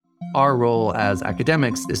Our role as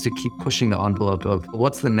academics is to keep pushing the envelope of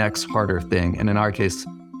what's the next harder thing. And in our case,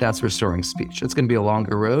 that's restoring speech. It's going to be a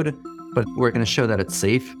longer road, but we're going to show that it's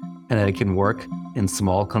safe and that it can work in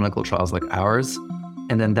small clinical trials like ours.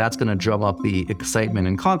 And then that's going to drum up the excitement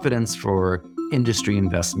and confidence for industry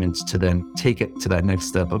investments to then take it to that next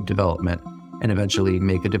step of development and eventually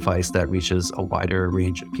make a device that reaches a wider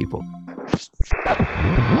range of people.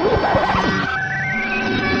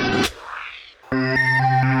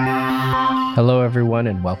 Hello, everyone,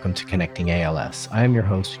 and welcome to Connecting ALS. I am your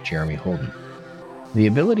host, Jeremy Holden. The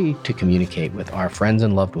ability to communicate with our friends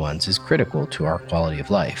and loved ones is critical to our quality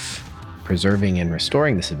of life. Preserving and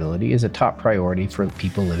restoring this ability is a top priority for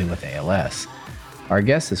people living with ALS. Our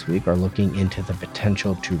guests this week are looking into the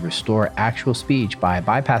potential to restore actual speech by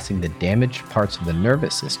bypassing the damaged parts of the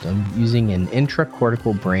nervous system using an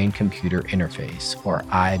intracortical brain-computer interface, or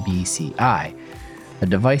IBCI, a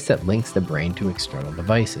device that links the brain to external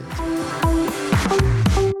devices.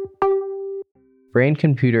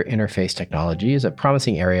 Brain-computer interface technology is a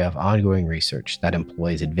promising area of ongoing research that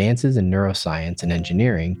employs advances in neuroscience and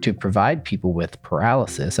engineering to provide people with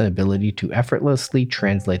paralysis an ability to effortlessly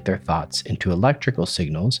translate their thoughts into electrical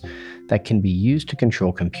signals that can be used to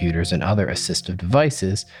control computers and other assistive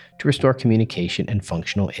devices to restore communication and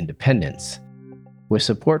functional independence. With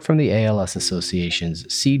support from the ALS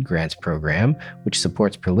Association's Seed Grants program, which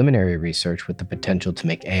supports preliminary research with the potential to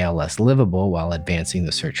make ALS livable while advancing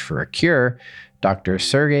the search for a cure, Dr.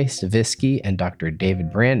 Sergey Stavitsky and Dr.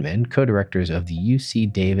 David Brandman, co-directors of the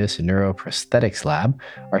UC Davis Neuroprosthetics Lab,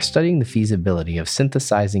 are studying the feasibility of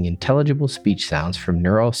synthesizing intelligible speech sounds from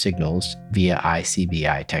neural signals via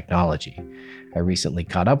ICBI technology. I recently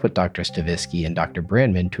caught up with Dr. Stavitsky and Dr.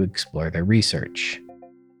 Brandman to explore their research.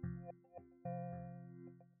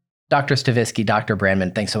 Dr. Stavitsky, Dr.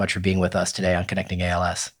 Brandman, thanks so much for being with us today on Connecting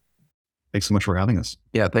ALS. Thanks so much for having us.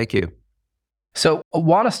 Yeah, thank you. So I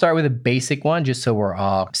want to start with a basic one, just so we're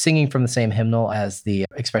all singing from the same hymnal as the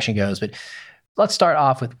expression goes. But let's start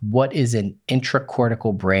off with, what is an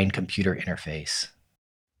intracortical brain-computer interface?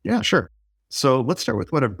 Yeah, sure. So let's start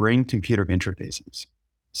with what a brain-computer interface is.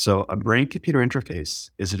 So a brain-computer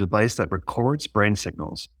interface is a device that records brain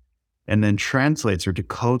signals and then translates or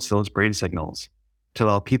decodes those brain signals to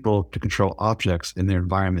allow people to control objects in their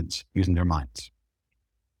environments using their minds.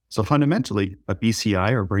 So fundamentally, a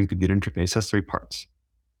BCI, or brain-computer interface, has three parts.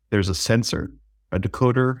 There's a sensor, a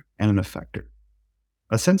decoder, and an effector.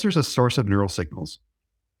 A sensor is a source of neural signals.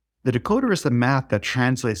 The decoder is the math that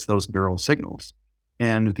translates those neural signals,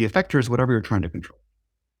 and the effector is whatever you're trying to control.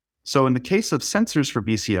 So in the case of sensors for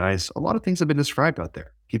BCIs, a lot of things have been described out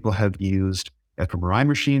there. People have used fMRI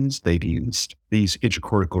machines, they've used these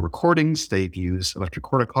intracortical recordings, they've used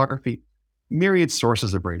electrocorticography, myriad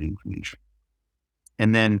sources of brain information.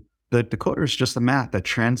 And then the decoder is just the math that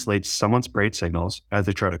translates someone's brain signals as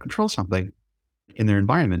they try to control something in their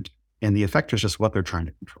environment, and the effector is just what they're trying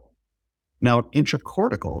to control. Now,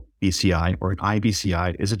 intracortical BCI, or an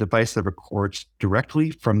IBCI, is a device that records directly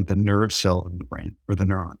from the nerve cell in the brain, or the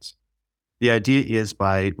neurons. The idea is,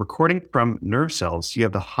 by recording from nerve cells, you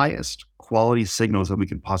have the highest quality signals that we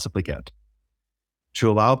can possibly get to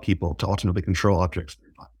allow people to ultimately control objects in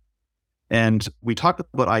their life. And we talked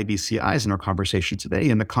about IBCIs in our conversation today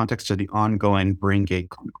in the context of the ongoing BrainGate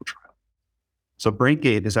clinical trial. So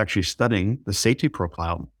BrainGate is actually studying the safety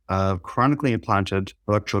profile of chronically implanted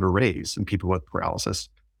electrode arrays in people with paralysis,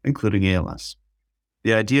 including ALS.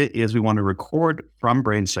 The idea is we want to record from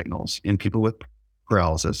brain signals in people with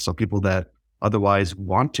paralysis, so people that otherwise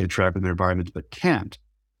want to interact with their environment but can't,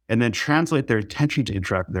 and then translate their intention to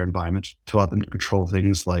interact with their environment to allow them to control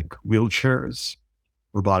things like wheelchairs,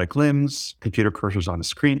 robotic limbs, computer cursors on a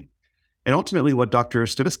screen. And ultimately, what Dr.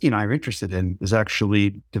 Stavitsky and I are interested in is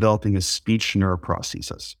actually developing a speech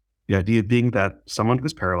neuroprosthesis. The idea being that someone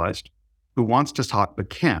who's paralyzed, who wants to talk but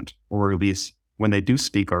can't, or at least when they do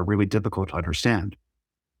speak are really difficult to understand,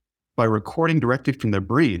 by recording directly from their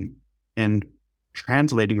brain and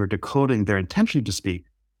translating or decoding their intention to speak,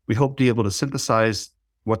 we hope to be able to synthesize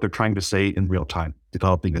what they're trying to say in real time,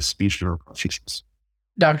 developing a speech neuroprosthesis.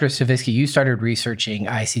 Dr. Stavitsky, you started researching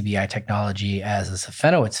ICBI technology as a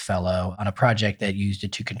Safenowitz Fellow on a project that used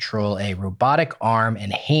it to control a robotic arm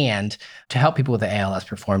and hand to help people with ALS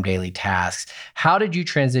perform daily tasks. How did you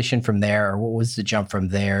transition from there, or what was the jump from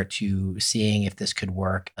there to seeing if this could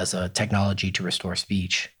work as a technology to restore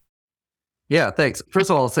speech? Yeah, thanks. First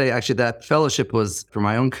of all, I'll say actually that fellowship was, for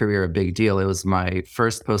my own career, a big deal. It was my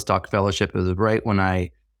first postdoc fellowship. It was right when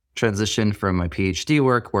I transitioned from my PhD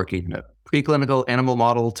work, working in a preclinical animal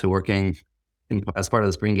model, to working as part of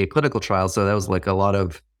this BrainGate clinical trial. So that was like a lot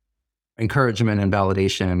of encouragement and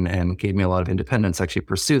validation and gave me a lot of independence to actually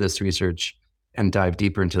pursue this research and dive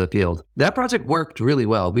deeper into the field. That project worked really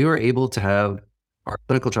well. We were able to have our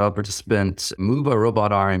clinical trial participant move a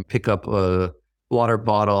robot arm, pick up a water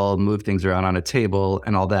bottle, move things around on a table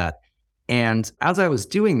and all that. And as I was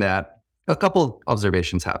doing that, a couple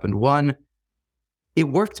observations happened. One, it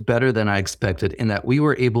worked better than I expected in that we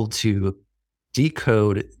were able to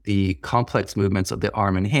decode the complex movements of the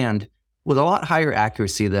arm and hand with a lot higher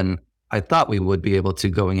accuracy than I thought we would be able to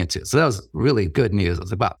going into. So that was really good news. I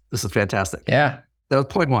was like, wow, this is fantastic. Yeah. That was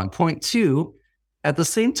point one. Point two, at the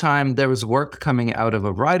same time, there was work coming out of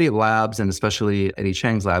a variety of labs, and especially Eddie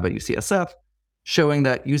Chang's lab at UCSF, showing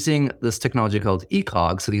that using this technology called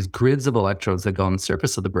ECOG, so these grids of electrodes that go on the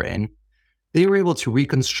surface of the brain, they were able to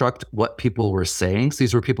reconstruct what people were saying. So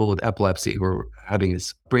these were people with epilepsy who were having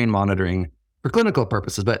this brain monitoring for clinical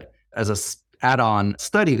purposes. But as an add-on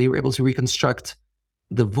study, they were able to reconstruct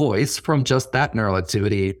the voice from just that neural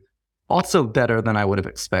activity also better than I would have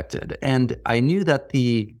expected. And I knew that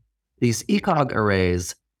these ECOG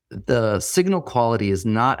arrays, the signal quality is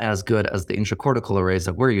not as good as the intracortical arrays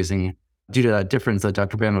that we're using due to that difference that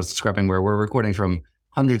Dr. Brand was describing, where we're recording from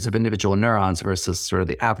hundreds of individual neurons versus sort of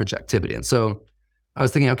the average activity. And so I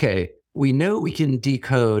was thinking, okay, we know we can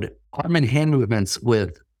decode arm and hand movements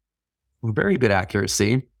with very good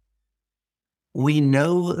accuracy. We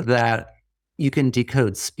know that you can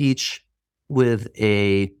decode speech with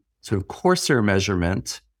a sort of coarser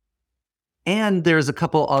measurement. And there's a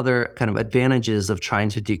couple other kind of advantages of trying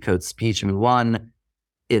to decode speech. I mean, one,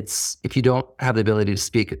 it's if you don't have the ability to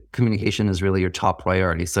speak, communication is really your top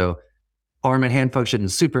priority. So arm and hand function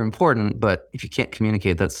is super important, but if you can't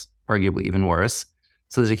communicate, that's arguably even worse.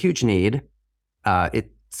 So there's a huge need.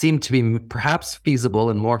 It seemed to be perhaps feasible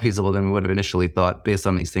and more feasible than we would have initially thought based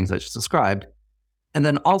on these things I just described. And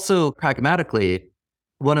then also pragmatically,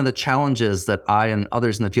 one of the challenges that I and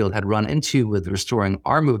others in the field had run into with restoring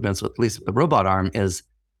arm movements, at least with the robot arm, is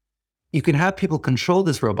you can have people control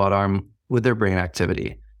this robot arm with their brain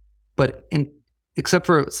activity. But except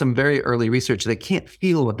for some very early research, they can't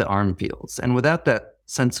feel what the arm feels. And without that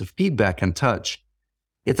sense of feedback and touch,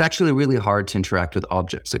 it's actually really hard to interact with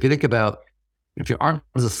objects. So if you think about if your arm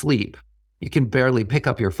is asleep, you can barely pick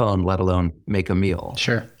up your phone, let alone make a meal.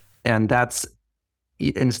 Sure. And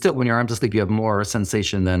still when your arm's asleep, you have more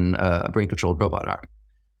sensation than a brain-controlled robot arm.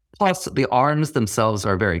 Plus, the arms themselves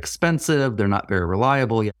are very expensive. They're not very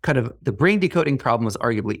reliable. Kind of the brain decoding problem was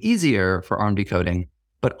arguably easier for arm decoding,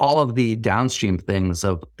 but all of the downstream things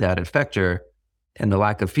of that effector and the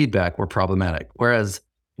lack of feedback were problematic. Whereas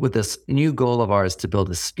with this new goal of ours to build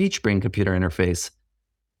a speech-brain computer interface,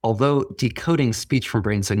 although decoding speech from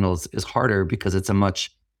brain signals is harder because it's a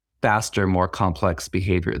much faster, more complex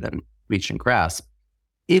behavior than reach and grasp,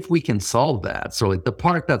 if we can solve that, so like the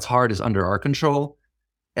part that's hard is under our control,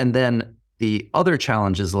 and then the other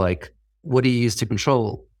challenges like, what do you use to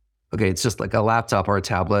control? Okay, it's just like a laptop or a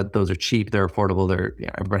tablet. Those are cheap, they're affordable,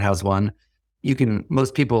 everyone has one.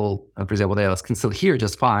 Most people, for example, they can still hear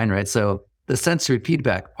just fine, right? So the sensory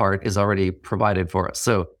feedback part is already provided for us.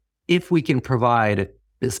 So if we can provide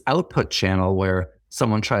this output channel where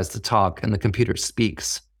someone tries to talk and the computer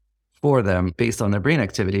speaks for them based on their brain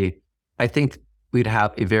activity, I think we'd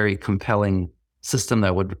have a very compelling system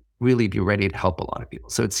that would really be ready to help a lot of people.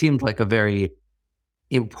 So it seemed like a very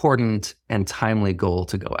important and timely goal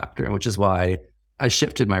to go after, which is why I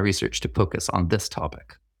shifted my research to focus on this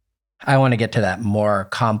topic. I want to get to that more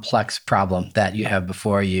complex problem that you have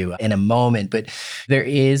before you in a moment, but there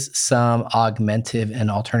is some augmentative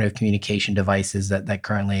and alternative communication devices that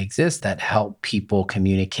currently exist that help people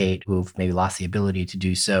communicate who've maybe lost the ability to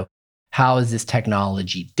do so. How is this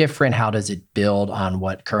technology different? How does it build on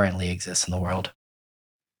what currently exists in the world?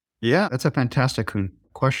 Yeah, that's a fantastic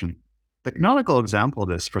question. The canonical example of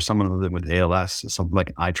this for someone living with ALS is something like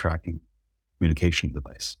an eye tracking communication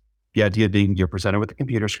device. The idea being you're presented with a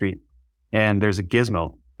computer screen and there's a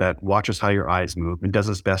gizmo that watches how your eyes move and does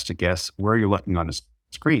its best to guess where you're looking on the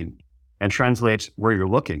screen and translates where you're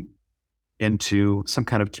looking into some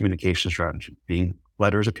kind of communication strategy, being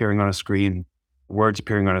letters appearing on a screen, words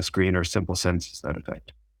appearing on a screen, or simple sentences to that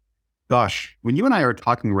effect. Gosh, when you and I are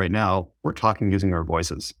talking right now, we're talking using our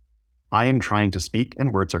voices. I am trying to speak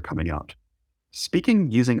and words are coming out.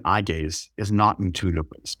 Speaking using eye gaze is not intuitive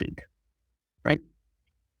way to speak, right?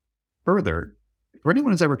 Further, for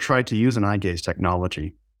anyone who's ever tried to use an eye gaze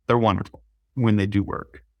technology, they're wonderful when they do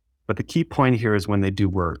work. But the key point here is when they do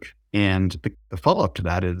work. And the follow-up to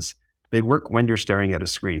that is they work when you're staring at a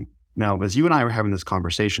screen. Now, as you and I are having this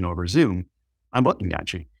conversation over Zoom, I'm looking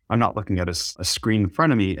at you. I'm not looking at a screen in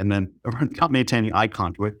front of me and then not maintaining eye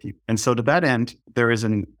contact with you. And so to that end, there is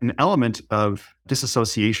an element of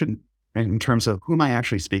disassociation in terms of who am I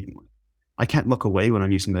actually speaking with. I can't look away when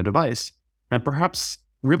I'm using the device. And perhaps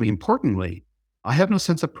really importantly, I have no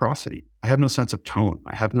sense of prosody. I have no sense of tone.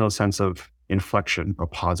 I have no sense of inflection or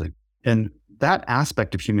pausing. And that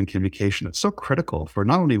aspect of human communication is so critical for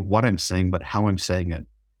not only what I'm saying, but how I'm saying it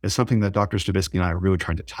is something that Dr. Stubisky and I are really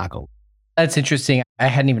trying to tackle. That's interesting. I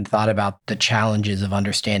hadn't even thought about the challenges of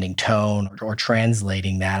understanding tone or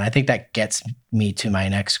translating that. I think that gets me to my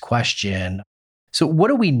next question. So what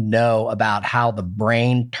do we know about how the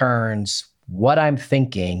brain turns what I'm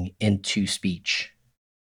thinking into speech?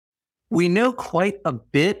 We know quite a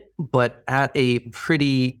bit, but at a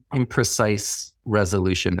pretty imprecise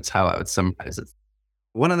resolution. That's how I would summarize it.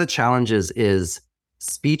 One of the challenges is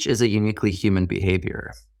speech is a uniquely human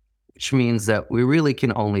behavior, which means that we really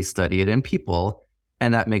can only study it in people,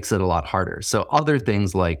 and that makes it a lot harder. So other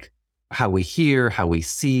things like how we hear, how we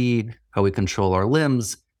see, how we control our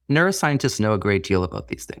limbs, neuroscientists know a great deal about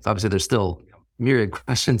these things. Obviously, there's still myriad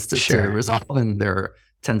questions to resolve, and there are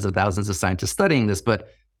tens of thousands of scientists studying this, but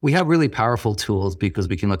we have really powerful tools because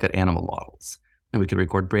we can look at animal models and we can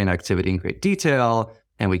record brain activity in great detail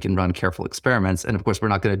and we can run careful experiments. And of course, we're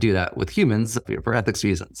not going to do that with humans for ethics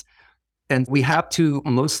reasons. And we have to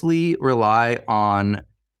mostly rely on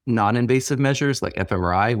non-invasive measures like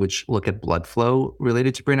fMRI, which look at blood flow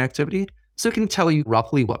related to brain activity. So it can tell you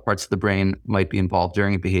roughly what parts of the brain might be involved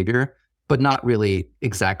during a behavior, but not really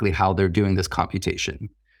exactly how they're doing this computation.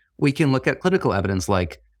 We can look at clinical evidence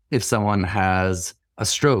like if someone has a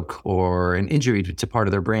stroke or an injury to part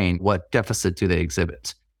of their brain, what deficit do they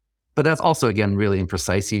exhibit? But that's also, again, really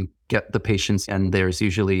imprecise. You get the patients and there's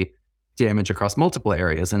usually damage across multiple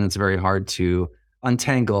areas, and it's very hard to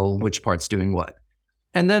untangle which part's doing what.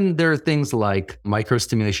 And then there are things like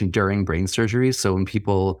microstimulation during brain surgery. So when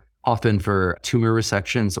people, often for tumor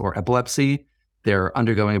resections or epilepsy, they're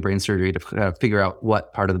undergoing a brain surgery to figure out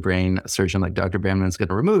what part of the brain a surgeon like Dr. Bamman is going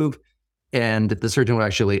to remove. And the surgeon will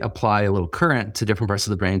actually apply a little current to different parts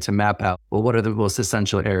of the brain to map out, well, what are the most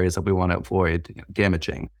essential areas that we want to avoid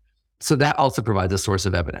damaging? So that also provides a source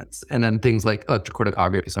of evidence. And then things like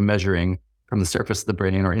electrocorticography, so measuring from the surface of the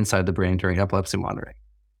brain or inside the brain during epilepsy monitoring.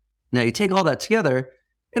 Now you take all that together,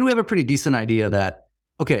 and we have a pretty decent idea that,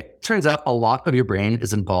 okay, turns out a lot of your brain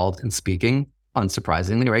is involved in speaking,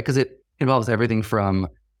 unsurprisingly, right? Because it involves everything from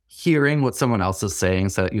hearing what someone else is saying,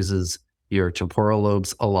 so it uses your temporal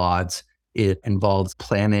lobes a lot. It involves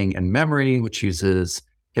planning and memory, which uses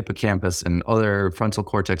hippocampus and other frontal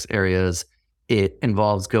cortex areas. It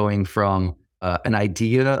involves going from an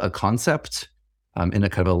idea, a concept, in a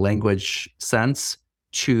kind of a language sense,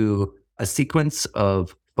 to a sequence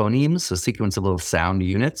of phonemes, a sequence of little sound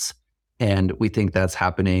units. And we think that's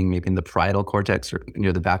happening maybe in the parietal cortex or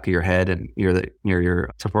near the back of your head and near your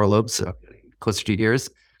temporal lobes, so closer to your ears.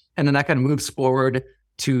 And then that kind of moves forward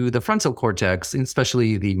to the frontal cortex, and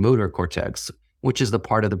especially the motor cortex, which is the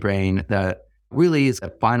part of the brain that really is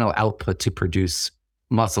a final output to produce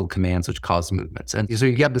muscle commands, which cause movements. And so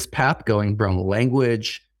you have this path going from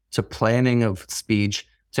language to planning of speech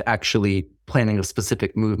to actually planning of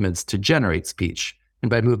specific movements to generate speech.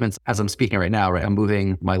 And by movements, as I'm speaking right now, right, I'm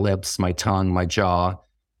moving my lips, my tongue, my jaw,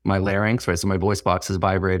 my larynx, right? So my voice box is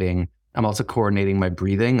vibrating. I'm also coordinating my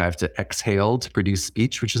breathing. I have to exhale to produce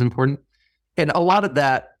speech, which is important. And a lot of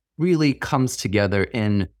that really comes together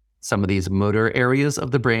in some of these motor areas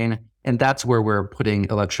of the brain. And that's where we're putting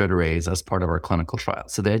electrode arrays as part of our clinical trial.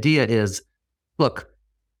 So the idea is, look,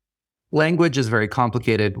 language is very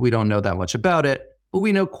complicated. We don't know that much about it, but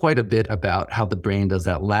we know quite a bit about how the brain does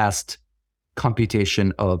that last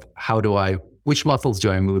computation of which muscles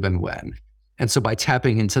do I move and when. And so by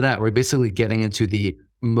tapping into that, we're basically getting into the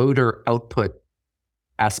motor output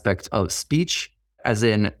aspect of speech. As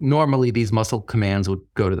in, normally these muscle commands would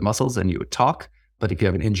go to the muscles and you would talk. But if you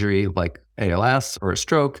have an injury like ALS or a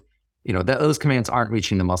stroke, those commands aren't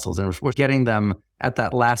reaching the muscles. And we're getting them at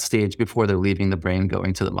that last stage before they're leaving the brain,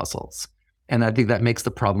 going to the muscles. And I think that makes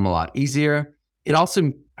the problem a lot easier. It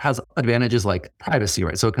also has advantages like privacy,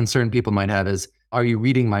 right? So a concern people might have is, are you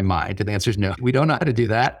reading my mind? And the answer is no, we don't know how to do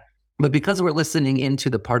that. But because we're listening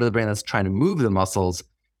into the part of the brain that's trying to move the muscles,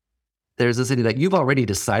 there's this idea that you've already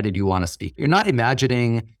decided you want to speak. You're not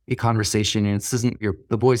imagining a conversation, and this isn't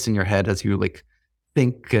the voice in your head as you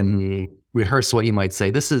think and rehearse what you might say.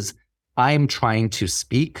 This is, I'm trying to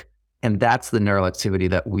speak, and that's the neural activity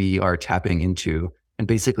that we are tapping into and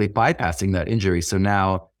basically bypassing that injury. So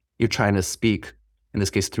now you're trying to speak, in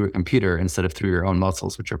this case, through a computer instead of through your own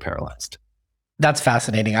muscles, which are paralyzed. That's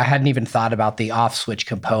fascinating. I hadn't even thought about the off switch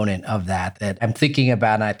component of that I'm thinking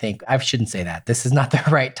about. And I think I shouldn't say that. This is not the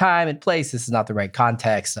right time and place. This is not the right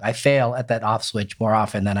context. I fail at that off switch more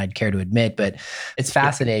often than I'd care to admit, but it's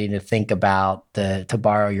fascinating to think about to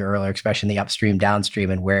borrow your earlier expression, the upstream, downstream,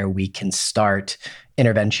 and where we can start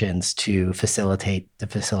interventions to facilitate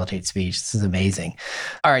speech. This is amazing.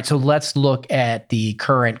 All right, so let's look at the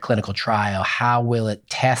current clinical trial. How will it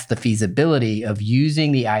test the feasibility of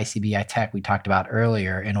using the ICBI tech we talked about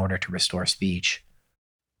earlier in order to restore speech?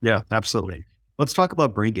 Yeah, absolutely. Let's talk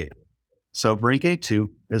about BrainGate. So BrainGate 2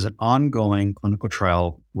 is an ongoing clinical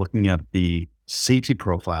trial looking at the safety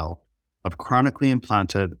profile of chronically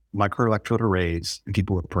implanted microelectrode arrays in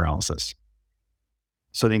people with paralysis.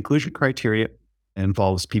 So the inclusion criteria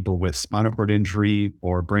involves people with spinal cord injury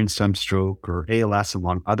or brainstem stroke or ALS,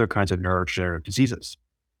 among other kinds of neurodegenerative diseases.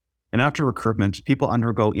 And after recruitment, people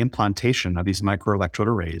undergo implantation of these microelectrode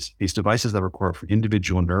arrays, these devices that record for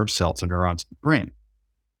individual nerve cells and neurons in the brain.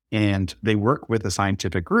 And they work with the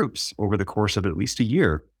scientific groups over the course of at least a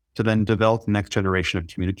year to then develop the next generation of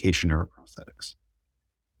communication neuroprosthetics.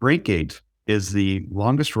 BrainGate is the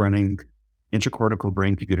longest running intracortical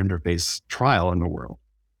brain-computer interface trial in the world.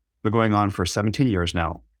 They're going on for 17 years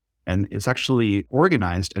now, and it's actually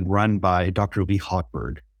organized and run by Dr. Lee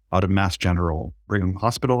Hochberg out of Mass General Brigham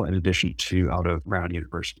Hospital, in addition to out of Brown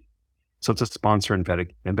University. So it's a sponsor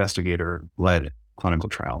and investigator-led clinical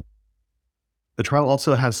trial. The trial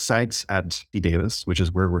also has sites at UC Davis, which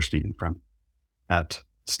is where we're speaking from, at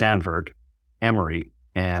Stanford, Emory,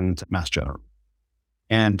 and Mass General.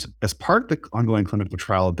 And as part of the ongoing clinical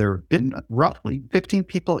trial, there have been roughly 15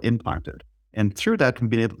 people implanted. And through that, we've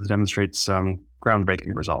been able to demonstrate some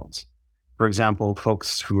groundbreaking results. For example,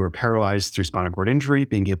 folks who are paralyzed through spinal cord injury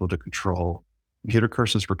being able to control computer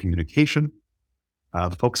cursors for communication.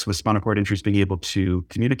 Folks with spinal cord injuries being able to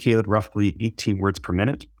communicate at roughly 18 words per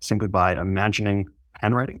minute simply by imagining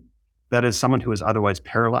handwriting. That is, someone who is otherwise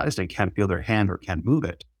paralyzed and can't feel their hand or can't move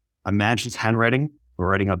it, imagines handwriting, or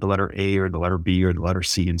writing out the letter A or the letter B or the letter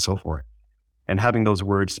C and so forth, and having those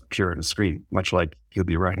words appear on a screen, much like he'll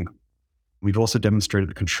be writing them. We've also demonstrated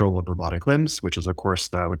the control of robotic limbs, which is, of course,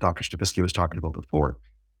 what Dr. Stavitsky was talking about before.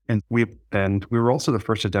 And we were also the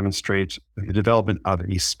first to demonstrate the development of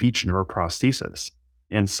a speech neuroprosthesis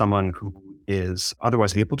in someone who is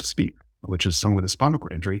otherwise able to speak, which is someone with a spinal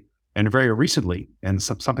cord injury. And very recently, and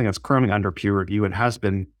something that's currently under peer review and has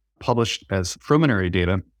been published as preliminary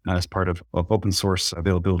data as part of open source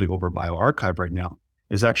availability over bioRxiv right now,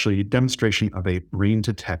 is actually a demonstration of a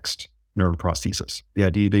brain-to-text neuroprosthesis. The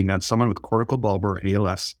idea being that someone with cortical bulbar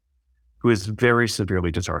ALS, who is very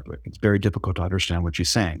severely dysarthric, it's very difficult to understand what she's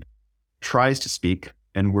saying, tries to speak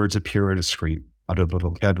and words appear on a screen out of a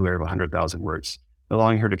vocabulary of 100,000 words,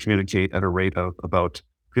 allowing her to communicate at a rate of about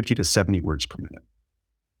 50 to 70 words per minute.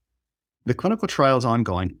 The clinical trial is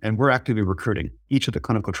ongoing, and we're actively recruiting. Each of the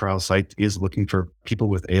clinical trial sites is looking for people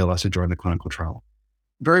with ALS to join the clinical trial.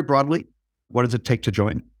 Very broadly, what does it take to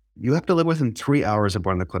join? You have to live within 3 hours of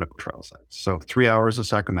one of the clinical trial sites. So 3 hours of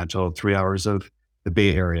Sacramento, 3 hours of the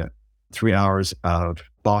Bay Area, 3 hours of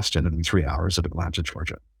Boston, and 3 hours of Atlanta,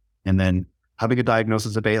 Georgia. And then having a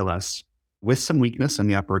diagnosis of ALS with some weakness in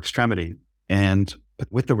the upper extremity and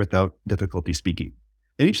with or without difficulty speaking.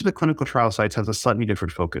 And each of the clinical trial sites has a slightly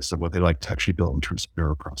different focus of what they like to actually build in terms of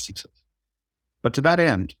neuroprosthesis. But to that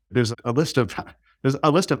end, there's a list of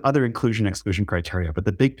other inclusion and exclusion criteria, but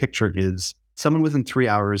the big picture is someone within 3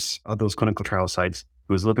 hours of those clinical trial sites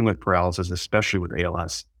who is living with paralysis, especially with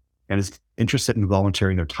ALS, and is interested in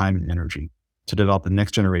volunteering their time and energy to develop the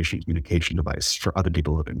next generation communication device for other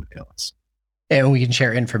people living with ALS. And we can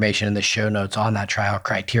share information in the show notes on that trial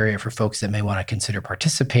criteria for folks that may want to consider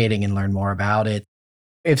participating and learn more about it.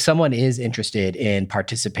 If someone is interested in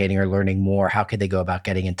participating or learning more, how could they go about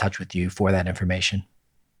getting in touch with you for that information?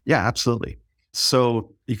 Yeah, absolutely.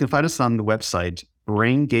 So you can find us on the website,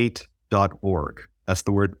 braingate.org. That's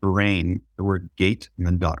the word brain, the word gate, and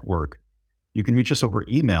then .org. You can reach us over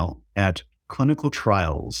email at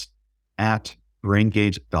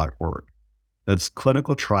clinicaltrials@braingate.org. That's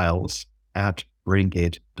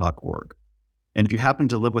clinicaltrials@braingate.org. And if you happen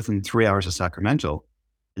to live within 3 hours of Sacramento,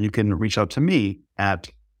 you can reach out to me at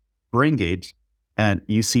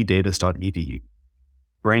braingate@ucdavis.edu.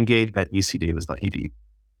 braingate@ucdavis.edu.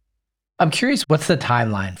 I'm curious, what's the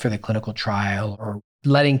timeline for the clinical trial or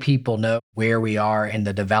letting people know where we are in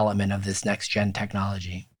the development of this next gen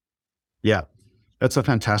technology? Yeah, that's a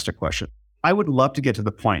fantastic question. I would love to get to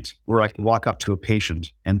the point where I can walk up to a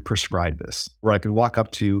patient and prescribe this, where I can walk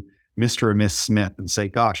up to Mr. or Miss Smith and say,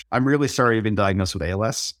 gosh, I'm really sorry you've been diagnosed with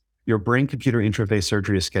ALS. Your brain-computer interface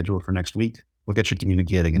surgery is scheduled for next week. We'll get you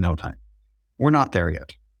communicating in no time. We're not there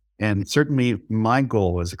yet. And certainly my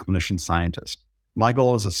goal as a clinician scientist, my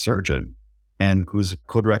goal as a surgeon, and who's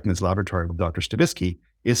co-directing this laboratory with Dr. Stavisky,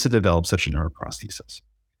 is to develop such a neuroprosthesis.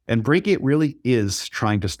 And BrainGate really is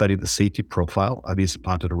trying to study the safety profile of these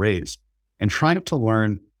implanted arrays and trying to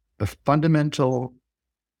learn the fundamental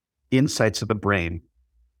insights of the brain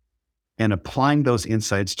and applying those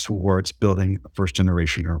insights towards building a first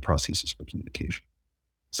generation neuroprosthesis for communication.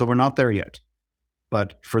 So we're not there yet.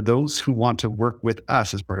 But for those who want to work with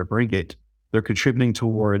us as part of BrainGate, they're contributing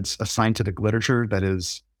towards a scientific literature that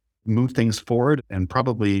is move things forward and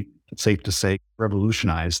probably, it's safe to say,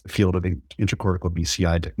 revolutionize the field of intracortical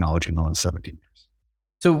BCI technology in the last 17 years.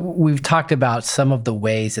 So we've talked about some of the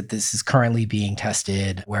ways that this is currently being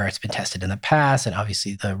tested, where it's been tested in the past, and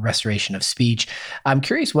obviously the restoration of speech. I'm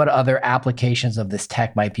curious what other applications of this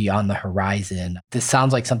tech might be on the horizon. This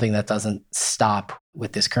sounds like something that doesn't stop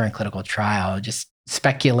with this current clinical trial. Just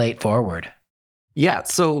speculate forward. Yeah,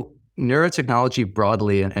 so neurotechnology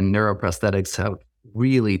broadly and neuroprosthetics have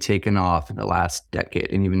really taken off in the last decade,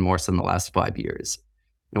 and even more so in the last 5 years.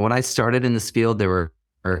 And when I started in this field, there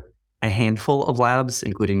were a handful of labs,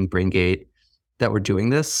 including BrainGate, that were doing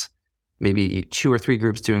this. Maybe 2 or 3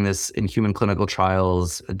 groups doing this in human clinical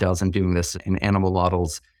trials, a dozen doing this in animal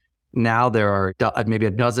models. Now there are maybe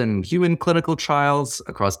a dozen human clinical trials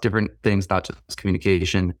across different things, not just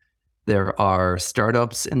communication. There are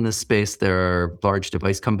startups in this space. There are large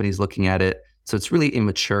device companies looking at it. So it's really a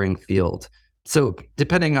maturing field. So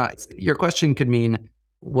depending on your question could mean,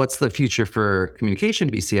 what's the future for communication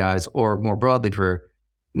BCIs, or more broadly for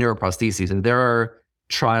neuroprostheses? And there are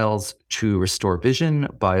trials to restore vision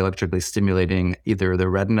by electrically stimulating either the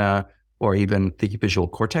retina or even the visual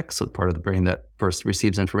cortex, so the part of the brain that first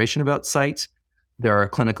receives information about sight. There are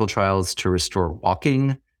clinical trials to restore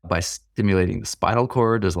walking by stimulating the spinal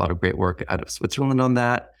cord. There's a lot of great work out of Switzerland on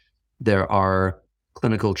that. There are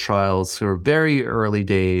clinical trials who are very early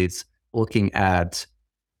days looking at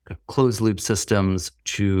closed loop systems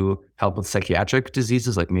to help with psychiatric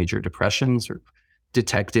diseases like major depressions, or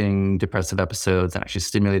detecting depressive episodes and actually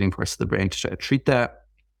stimulating parts of the brain to try to treat that.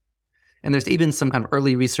 And there's even some kind of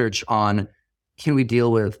early research on, can we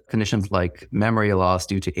deal with conditions like memory loss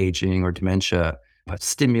due to aging or dementia by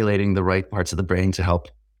stimulating the right parts of the brain to help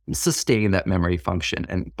sustain that memory function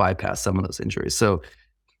and bypass some of those injuries. So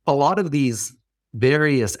a lot of these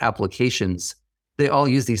various applications, they all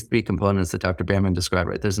use these 3 components that Dr. Bamman described,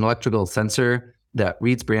 right? There's an electrical sensor that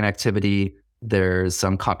reads brain activity. There's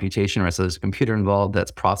some computation, right? So there's a computer involved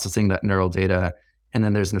that's processing that neural data. And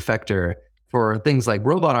then there's an effector. For things like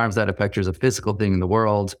robot arms, that effector is a physical thing in the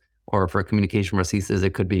world. Or for communication prosthesis,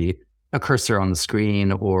 it could be a cursor on the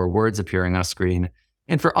screen or words appearing on a screen.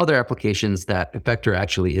 And for other applications, that effector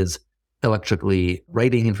actually is electrically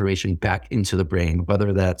writing information back into the brain,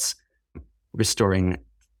 whether that's restoring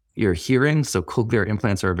your hearing. So cochlear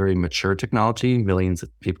implants are a very mature technology. Millions of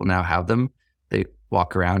people now have them. They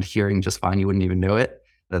walk around hearing just fine. You wouldn't even know it,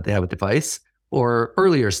 that they have a device. Or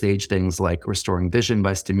earlier stage things like restoring vision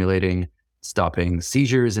by stopping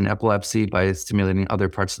seizures and epilepsy by stimulating other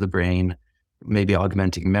parts of the brain, maybe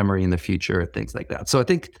augmenting memory in the future, things like that. So I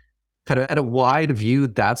think kind of at a wide view,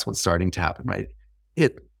 that's what's starting to happen, right?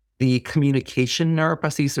 The communication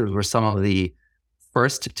neuroprostheses were some of the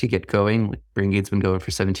first to get going. BrainGate's been going for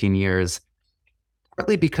 17 years,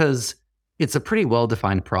 partly because it's a pretty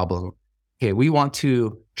well-defined problem. Okay, we want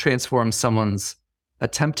to transform someone's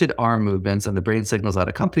attempted arm movements and the brain signals that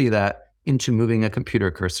accompany that into moving a computer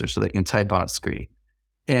cursor so they can type on a screen.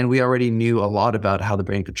 And we already knew a lot about how the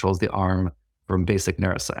brain controls the arm from basic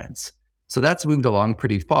neuroscience. So that's moved along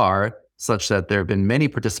pretty far, such that there have been many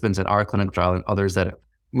participants in our clinical trial and others that have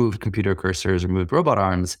moved computer cursors or moved robot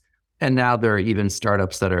arms. And now there are even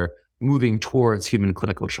startups that are moving towards human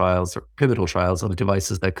clinical trials or pivotal trials of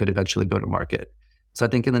devices that could eventually go to market. So I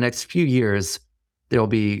think in the next few years, there will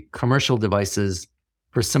be commercial devices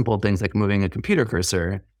for simple things like moving a computer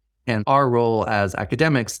cursor. And our role as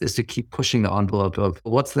academics is to keep pushing the envelope of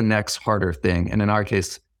what's the next harder thing. And in our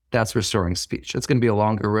case, that's restoring speech. It's going to be a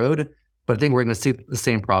longer road, but I think we're going to see the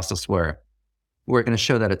same process where we're going to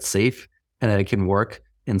show that it's safe and that it can work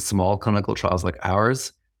in small clinical trials like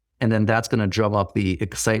ours. And then that's going to drum up the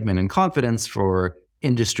excitement and confidence for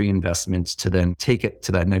industry investments to then take it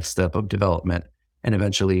to that next step of development and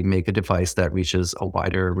eventually make a device that reaches a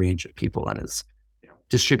wider range of people and is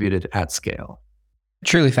distributed at scale.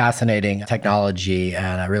 Truly fascinating technology,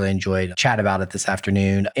 and I really enjoyed chat about it this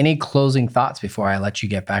afternoon. Any closing thoughts before I let you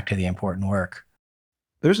get back to the important work?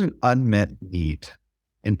 There's an unmet need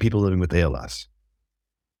in people living with ALS.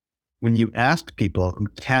 When you ask people who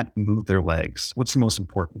can't move their legs, what's the most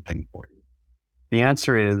important thing for you? The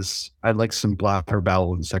answer is, I'd like some bladder,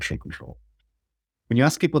 bowel, and sexual control. When you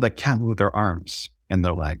ask people that can't move their arms and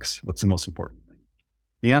their legs, what's the most important thing?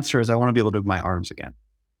 The answer is, I want to be able to move my arms again.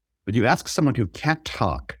 But you ask someone who can't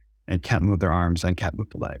talk and can't move their arms and can't move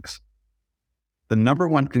the legs, the number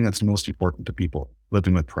one thing that's most important to people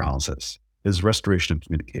living with paralysis is restoration of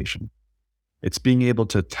communication. It's being able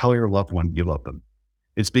to tell your loved one you love them.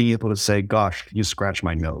 It's being able to say, gosh, you scratch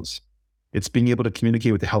my nose. It's being able to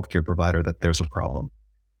communicate with the healthcare provider that there's a problem.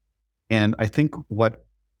 And I think what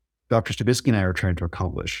Dr. Stavisky and I are trying to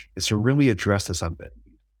accomplish is to really address this unmet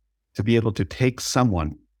need, to be able to take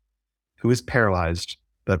someone who is paralyzed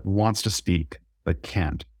that wants to speak but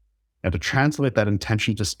can't, and to translate that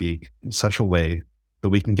intention to speak in such a way that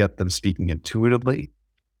we can get them speaking intuitively,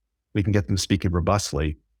 we can get them speaking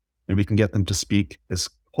robustly, and we can get them to speak as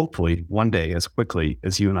hopefully one day as quickly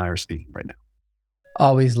as you and I are speaking right now.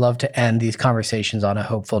 Always love to end these conversations on a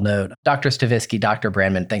hopeful note. Dr. Stavisky, Dr.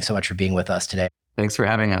 Brandman, thanks so much for being with us today. Thanks for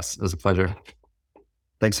having us. It was a pleasure.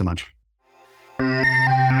 Thanks so much.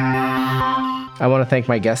 I want to thank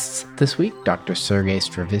my guests this week, Dr. Sergey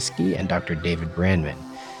Stavisky and Dr. David Brandman.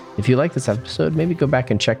 If you like this episode, maybe go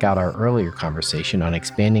back and check out our earlier conversation on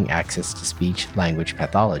expanding access to speech-language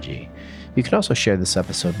pathology. You can also share this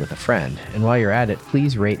episode with a friend. And while you're at it,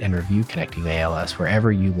 please rate and review Connecting ALS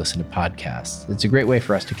wherever you listen to podcasts. It's a great way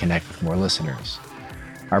for us to connect with more listeners.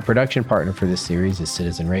 Our production partner for this series is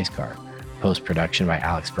Citizen Racecar. Post-production by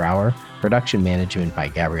Alex Brower. Production management by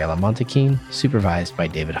Gabriella Montequin. Supervised by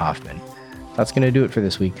David Hoffman. That's going to do it for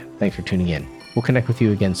this week. Thanks for tuning in. We'll connect with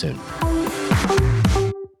you again soon.